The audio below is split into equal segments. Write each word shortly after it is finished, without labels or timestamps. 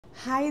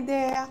Hi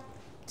there.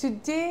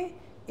 Today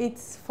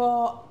it's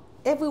for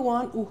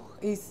everyone who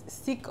is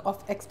sick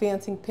of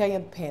experiencing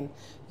period pain.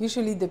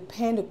 Usually the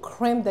pain, the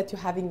cramp that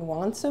you're having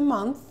once a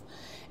month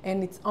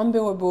and it's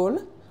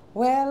unbearable.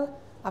 Well,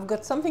 I've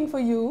got something for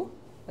you.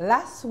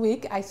 Last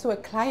week I saw a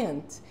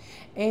client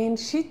and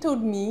she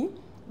told me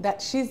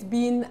that she's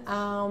been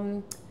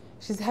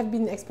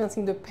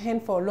experiencing the pain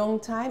for a long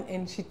time,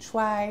 and she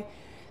tried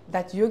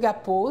that yoga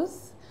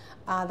pose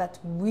that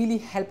really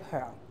helped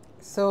her.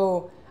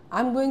 So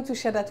I'm going to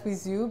share that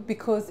with you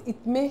because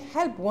it may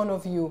help one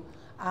of you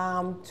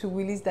to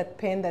release that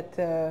pain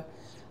that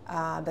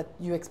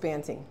you're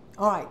experiencing.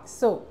 All right,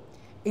 so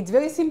it's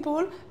very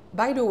simple.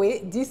 By the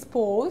way, this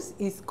pose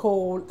is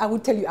called, I will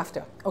tell you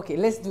after. Okay,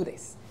 let's do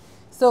this.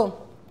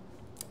 So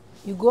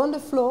you go on the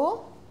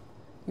floor,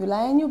 you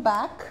lie on your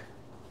back,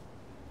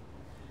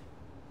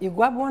 you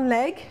grab one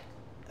leg,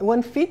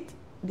 one foot,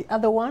 the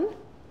other one,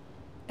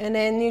 and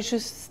then you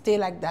just stay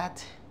like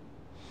that.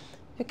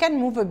 You can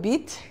move a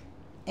bit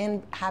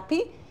and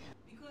happy,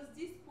 because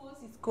this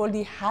pose is called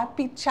the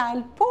Happy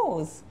Child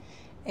Pose.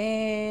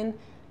 And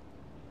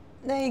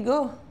there you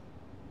go.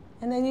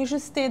 And then you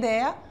just stay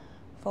there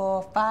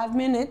for 5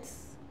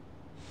 minutes.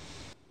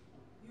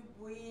 You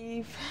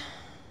breathe,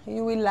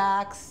 you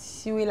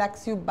relax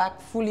your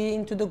back fully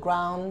into the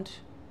ground.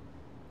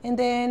 And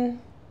then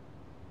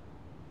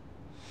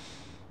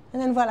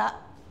voila.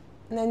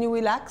 And then you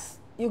relax,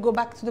 you go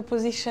back to the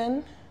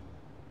position.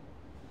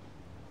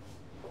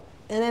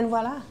 And then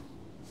voila.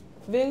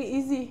 Very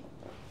easy.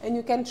 And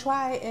you can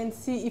try and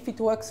see if it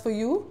works for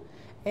you.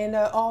 And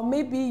or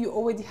maybe you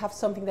already have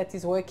something that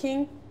is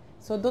working.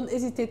 So don't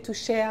hesitate to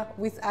share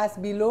with us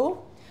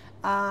below.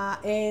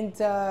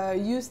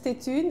 You stay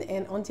tuned,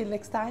 and until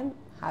next time,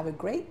 have a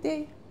great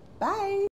day. Bye.